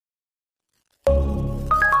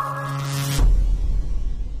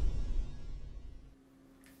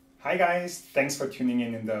Hi guys, thanks for tuning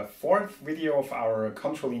in the fourth video of our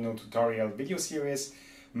CONTROLLINO tutorial video series.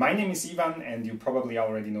 My name is Ivan and you probably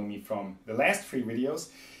already know me from the last three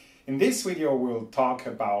videos. In this video we'll talk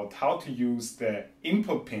about how to use the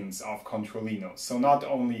input pins of CONTROLLINO. So not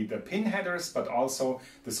only the pin headers but also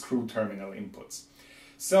the screw terminal inputs.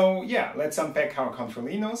 So yeah, let's unpack our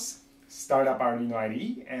CONTROLLINOs, start up Arduino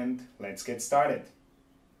IDE and let's get started.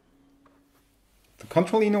 The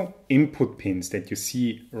CONTROLLINO input pins that you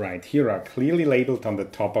see right here are clearly labeled on the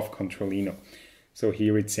top of CONTROLLINO. So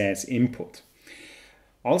here it says input.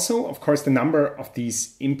 Also, of course, the number of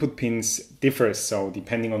these input pins differs. So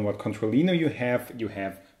depending on what CONTROLLINO you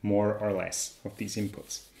have more or less of these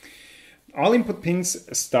inputs. All input pins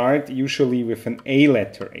start usually with an A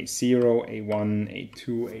letter, A0, A1,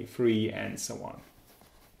 A2, A3, and so on.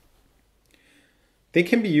 They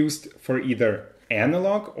can be used for either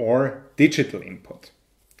analog or digital input.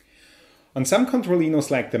 On some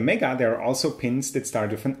CONTROLLINOs like the Mega, there are also pins that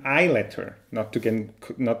start with an I letter, not to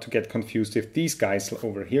get confused with these guys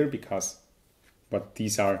over here, because what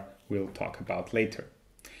these are we'll talk about later.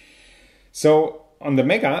 So on the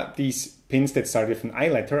Mega, these pins that start with an I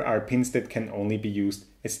letter are pins that can only be used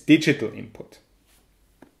as digital input.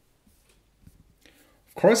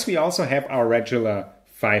 Of course, we also have our regular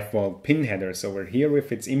 5-volt pin headers over here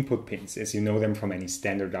with its input pins, as you know them from any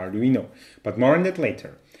standard Arduino, but more on that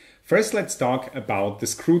later. First, let's talk about the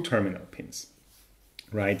screw terminal pins,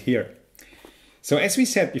 right here. So as we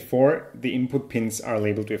said before, the input pins are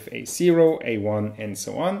labeled with A0, A1, and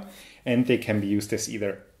so on, and they can be used as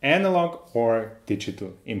either analog or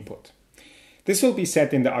digital input. This will be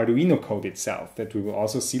set in the Arduino code itself, that we will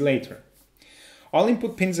also see later. All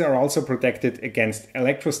input pins are also protected against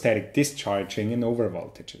electrostatic discharging and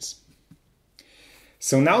overvoltages.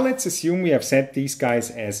 So now let's assume we have set these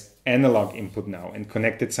guys as analog input now and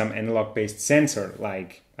connected some analog-based sensor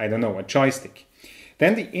like, I don't know, a joystick.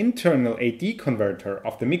 Then the internal AD converter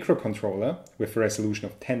of the microcontroller with a resolution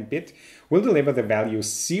of 10-bit will deliver the values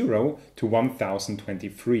 0 to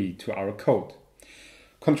 1023 to our code.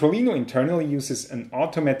 CONTROLLINO internally uses an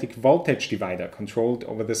automatic voltage divider controlled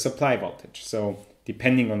over the supply voltage. So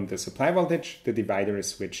depending on the supply voltage, the divider is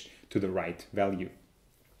switched to the right value.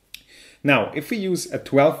 Now, if we use a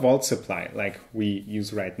 12-volt supply like we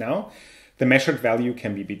use right now, the measured value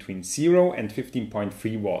can be between 0 and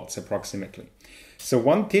 15.3 volts approximately. So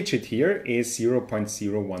one digit here is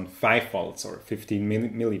 0.015 volts or 15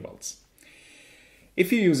 millivolts.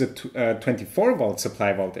 If you use a 24-volt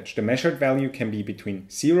supply voltage, the measured value can be between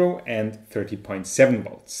 0 and 30.7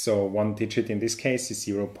 volts. So one digit in this case is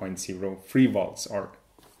 0.03 volts or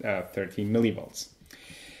 30 millivolts.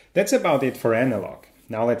 That's about it for analog.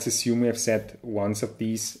 Now let's assume we have set one of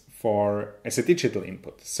these as a digital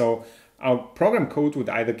input. So our program code would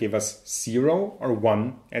either give us 0 or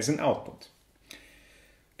 1 as an output.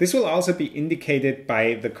 This will also be indicated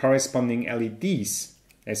by the corresponding LEDs,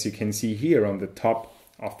 as you can see here on the top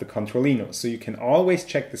of the CONTROLLINO. So you can always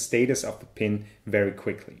check the status of the pin very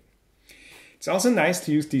quickly. It's also nice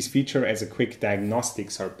to use this feature as a quick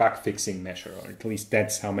diagnostics or bug fixing measure, or at least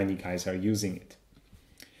that's how many guys are using it.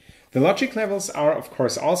 The logic levels are of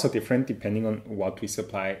course also different depending on what we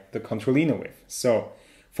supply the CONTROLLINO with. So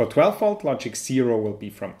for 12-volt, logic 0 will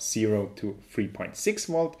be from 0 to 3.6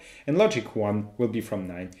 volt and logic 1 will be from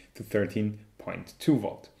 9 to 13.2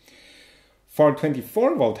 volt. For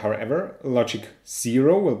 24-volt, however, logic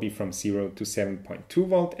 0 will be from 0 to 7.2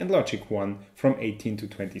 volt and logic 1 from 18 to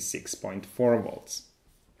 26.4 volts.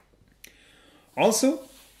 Also,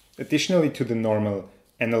 additionally to the normal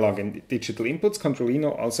analog and digital inputs,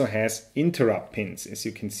 CONTROLLINO also has interrupt pins, as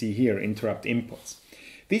you can see here, interrupt inputs.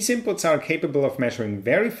 These inputs are capable of measuring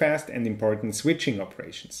very fast and important switching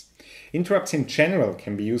operations. Interrupts in general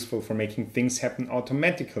can be useful for making things happen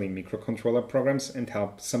automatically in microcontroller programs and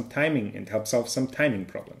help solve some timing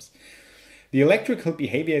problems. The electrical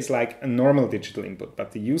behavior is like a normal digital input,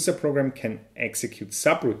 but the user program can execute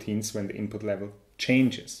subroutines when the input level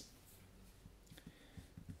changes.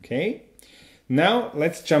 Okay, now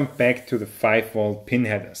let's jump back to the 5-volt pin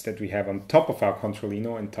headers that we have on top of our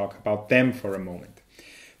CONTROLLINO and talk about them for a moment.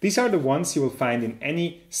 These are the ones you will find in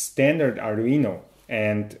any standard Arduino,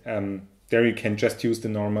 and there you can just use the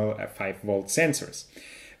normal 5-volt sensors.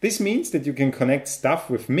 This means that you can connect stuff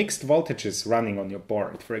with mixed voltages running on your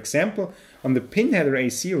board. For example, on the pin header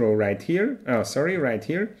A0 right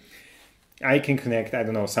here, I can connect, I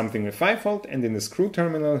don't know, something with 5 volt, and in the screw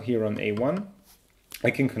terminal here on A1, I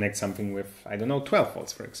can connect something with, I don't know, 12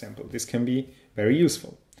 volts, for example. This can be very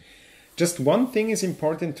useful. Just one thing is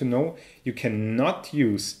important to know: you cannot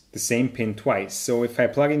use the same pin twice. So if I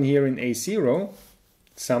plug in here in A0,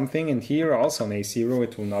 something, and here also on A0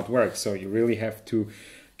 it will not work. So you really have to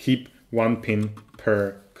keep 1 pin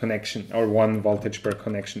per connection, or 1 voltage per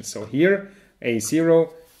connection. So here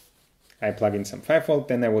A0, I plug in some 5 volt,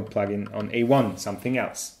 then I would plug in on A1 something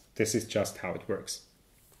else. This is just how it works.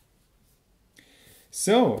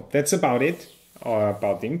 So that's about it,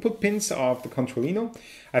 about the input pins of the CONTROLLINO.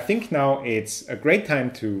 I think now it's a great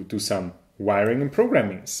time to do some wiring and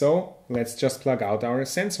programming. So let's just plug out our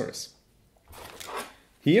sensors.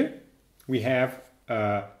 Here we have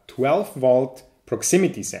a 12 volt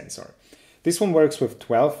proximity sensor. This one works with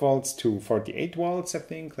 12 volts to 48 volts, I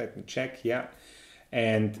think. Let me check, yeah.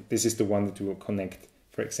 And this is the one that we will connect,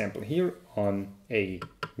 for example, here on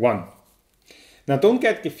A1. Now don't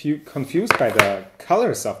get confused by the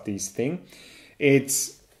colors of these things.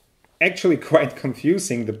 It's actually quite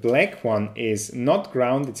confusing. The black one is not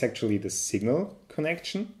ground, it's actually the signal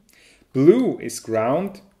connection. Blue is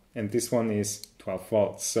ground, and this one is 12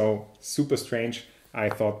 volts. So super strange. I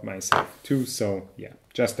thought myself too, so yeah,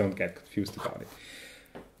 just don't get confused about it.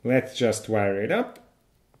 Let's just wire it up.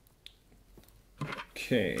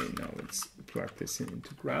 Okay, now let's plug this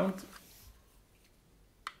into ground.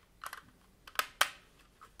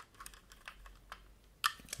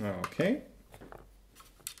 Okay.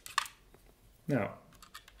 Now,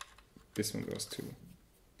 this one goes to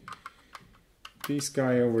this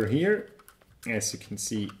guy over here. As you can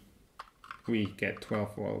see, we get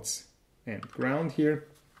 12 volts and ground here.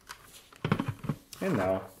 And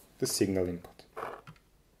now the signal input.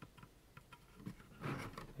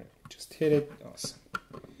 Just hit it. Awesome.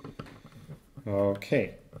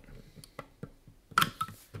 Okay.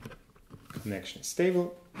 Connection is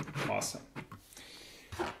stable. Awesome.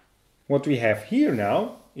 What we have here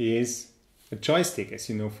now is a joystick, as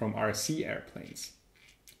you know from RC airplanes.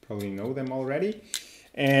 Probably know them already.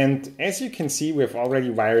 And as you can see, we've already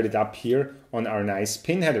wired it up here on our nice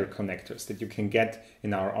pin header connectors that you can get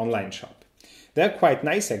in our online shop. They're quite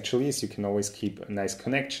nice actually, as you can always keep a nice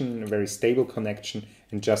connection, a very stable connection,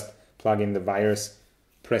 and just plug in the wires,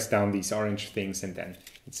 press down these orange things, and then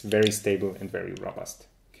it's very stable and very robust.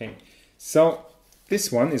 Okay, so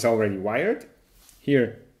this one is already wired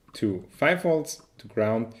here to 5 volts to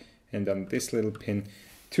ground, and on this little pin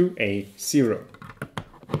to A0.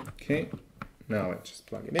 Okay, now let's just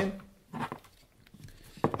plug it in,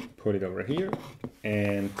 put it over here,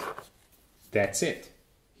 and that's it.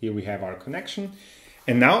 Here we have our connection,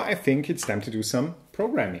 and now I think it's time to do some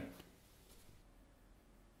programming.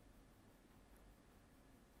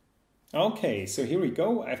 Okay, so here we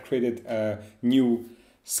go. I've created a new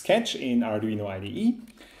sketch in Arduino IDE.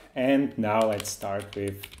 And now let's start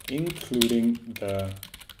with including the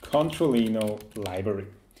CONTROLLINO library.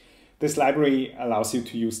 This library allows you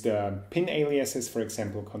to use the pin aliases, for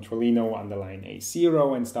example, CONTROLLINO _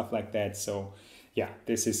 A0 and stuff like that. So yeah,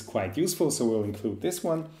 this is quite useful. So we'll include this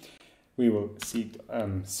one. We will see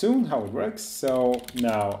soon how it works. So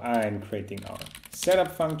now I'm creating our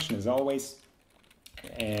setup function as always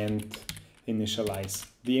and initialize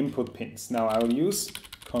the input pins. Now I'll use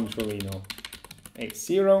CONTROLLINO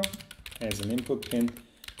A0 as an input pin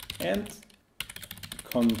and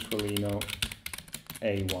CONTROLLINO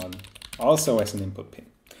A1 also as an input pin.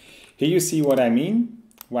 Here you see what I mean,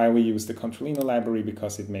 why we use the CONTROLLINO library,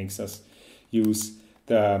 because it makes us use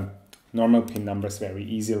the normal pin numbers very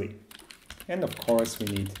easily. And of course we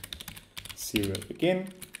need serial begin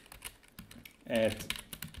at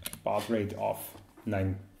a baud rate of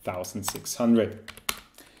 9600.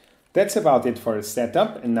 That's about it for the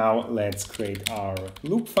setup, and now let's create our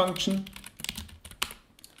loop function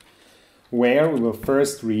where we will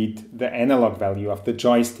first read the analog value of the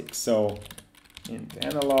joystick. So int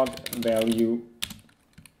analog value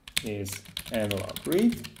is analog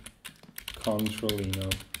read CONTROLLINO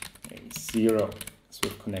A0, so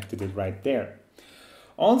we've connected it right there.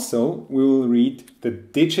 Also, we will read the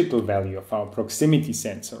digital value of our proximity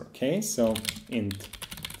sensor. Okay, so int,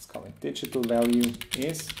 let's call it digital value,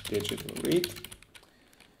 is digital read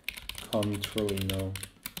CONTROLLINO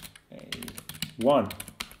A1.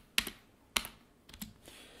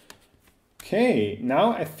 Okay,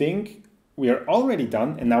 now I think we are already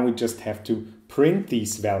done, and now we just have to print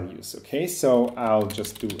these values. Okay, so I'll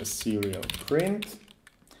just do a serial print.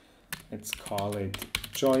 Let's call it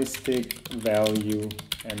joystick value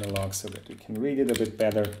analog so that we can read it a bit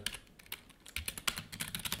better.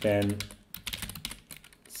 Then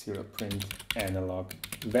serial print analog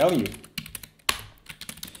value.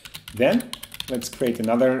 Then let's create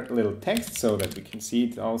another little text so that we can see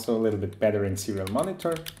it also a little bit better in serial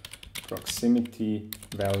monitor. Proximity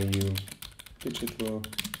value digital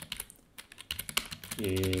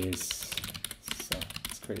is, so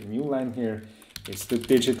let's create a new line here, is the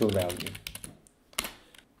digital value.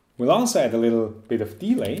 We'll also add a little bit of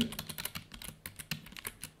delay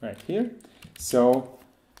right here, so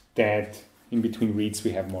that in between reads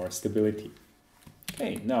we have more stability.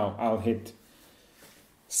 Okay, now I'll hit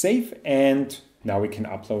save, and now we can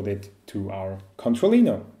upload it to our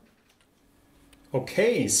CONTROLLINO.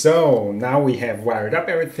 Okay, so now we have wired up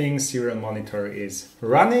everything, serial monitor is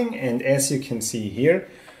running, and as you can see here,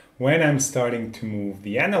 when I'm starting to move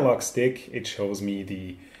the analog stick, it shows me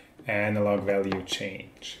the analog value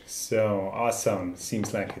change. So awesome,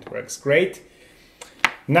 seems like it works great.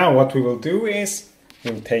 Now what we will do is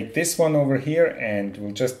we'll take this one over here and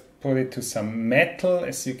we'll just put it to some metal,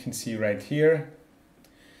 as you can see right here.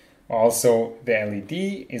 Also, the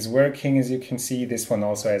LED is working, as you can see. This one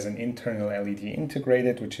also has an internal LED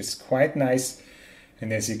integrated, which is quite nice.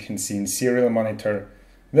 And as you can see in serial monitor,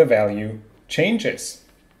 the value changes.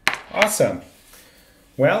 Awesome.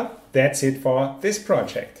 Well, that's it for this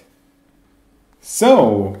project.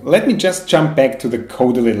 So, let me just jump back to the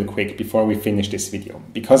code a little quick before we finish this video,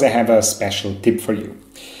 because I have a special tip for you.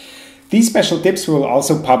 These special tips we will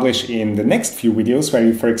also publish in the next few videos, where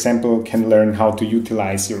you, for example, can learn how to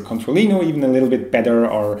utilize your CONTROLLINO even a little bit better,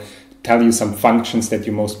 or tell you some functions that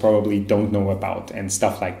you most probably don't know about and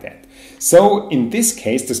stuff like that. So in this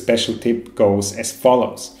case, the special tip goes as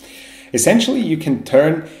follows. Essentially, you can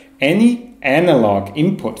turn any analog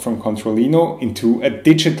input from CONTROLLINO into a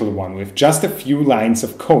digital one with just a few lines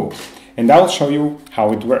of code. And I'll show you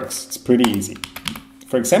how it works. It's pretty easy.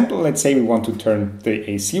 For example, let's say we want to turn the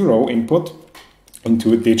A0 input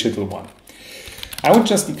into a digital one. I would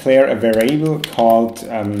just declare a variable called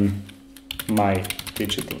my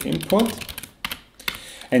digital input.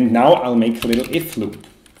 And now I'll make a little if loop.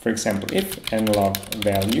 For example, if analog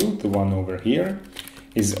value, the one over here,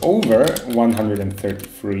 is over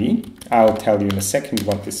 133, I'll tell you in a second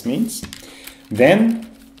what this means, then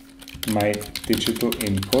my digital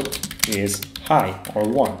input is high or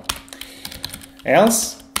 1.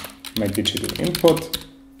 Else, my digital input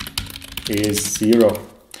is 0.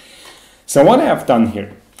 So what I have done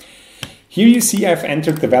here, you see I've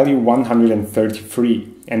entered the value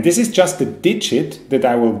 133, and this is just the digit that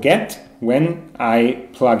I will get when I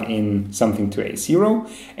plug in something to A0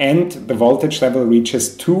 and the voltage level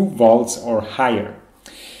reaches 2 volts or higher.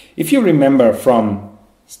 If you remember from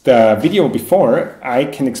the video before, I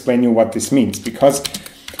can explain you what this means, because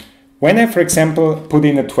when I, for example, put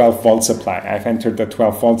in a 12 volt supply, I've entered the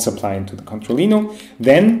 12 volt supply into the CONTROLLINO,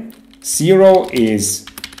 then 0 is,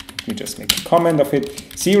 let me just make a comment of it,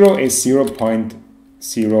 0 is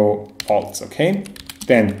 0.0 volts, okay?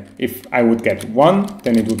 Then if I would get 1,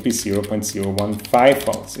 then it would be 0.015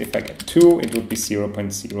 volts. If I get 2, it would be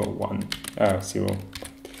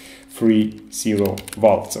 0.30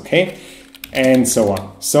 volts, okay? And so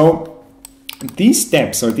on. So these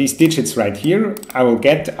steps or these digits right here, I will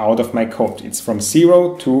get out of my code. It's from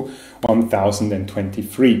 0 to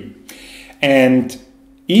 1023. And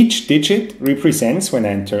each digit represents, when I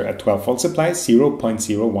enter a 12 volt supply,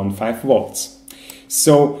 0.015 volts.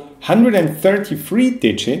 So 133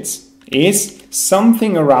 digits is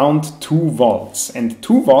something around 2 volts. And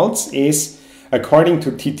 2 volts is, according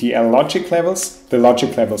to TTL logic levels, the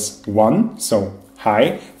logic levels 1, so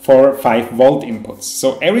high, for 5 volt inputs.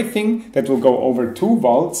 So everything that will go over 2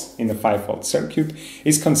 volts in a 5 volt circuit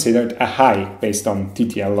is considered a high based on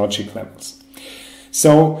TTL logic levels.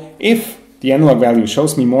 So if the analog value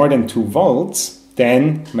shows me more than 2 volts,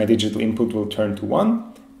 then my digital input will turn to 1.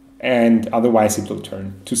 And otherwise it will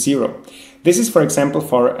turn to 0. This is, for example,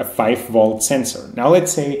 for a 5 volt sensor. Now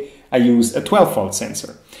let's say I use a 12 volt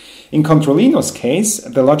sensor. In CONTROLLINO's case,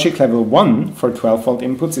 the logic level 1 for 12 volt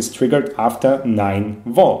inputs is triggered after 9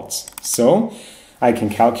 volts. So I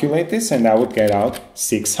can calculate this and I would get out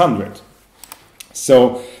 600.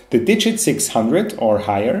 So the digit 600 or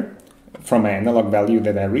higher from my analog value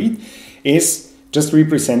that I read is just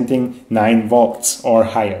representing 9 volts or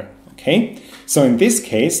higher. Okay? So in this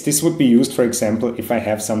case, this would be used, for example, if I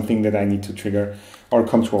have something that I need to trigger or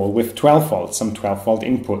control with 12 volts, some 12 volt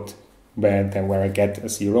input, where I get a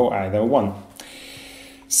 0, either a 1.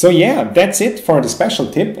 So yeah, that's it for the special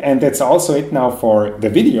tip, and that's also it now for the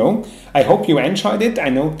video. I hope you enjoyed it. I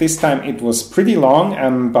know this time it was pretty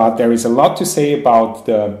long, but there is a lot to say about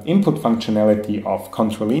the input functionality of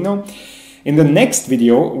CONTROLLINO. In the next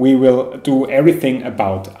video, we will do everything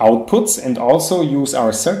about outputs and also use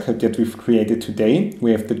our circuit that we've created today. We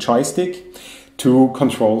have the joystick to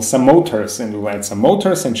control some motors, and we'll add some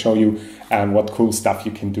motors and show you what cool stuff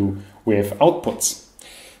you can do with outputs.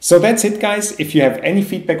 So that's it, guys. If you have any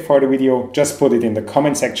feedback for the video, just put it in the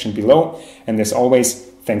comment section below. And as always,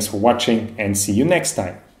 thanks for watching and see you next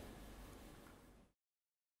time.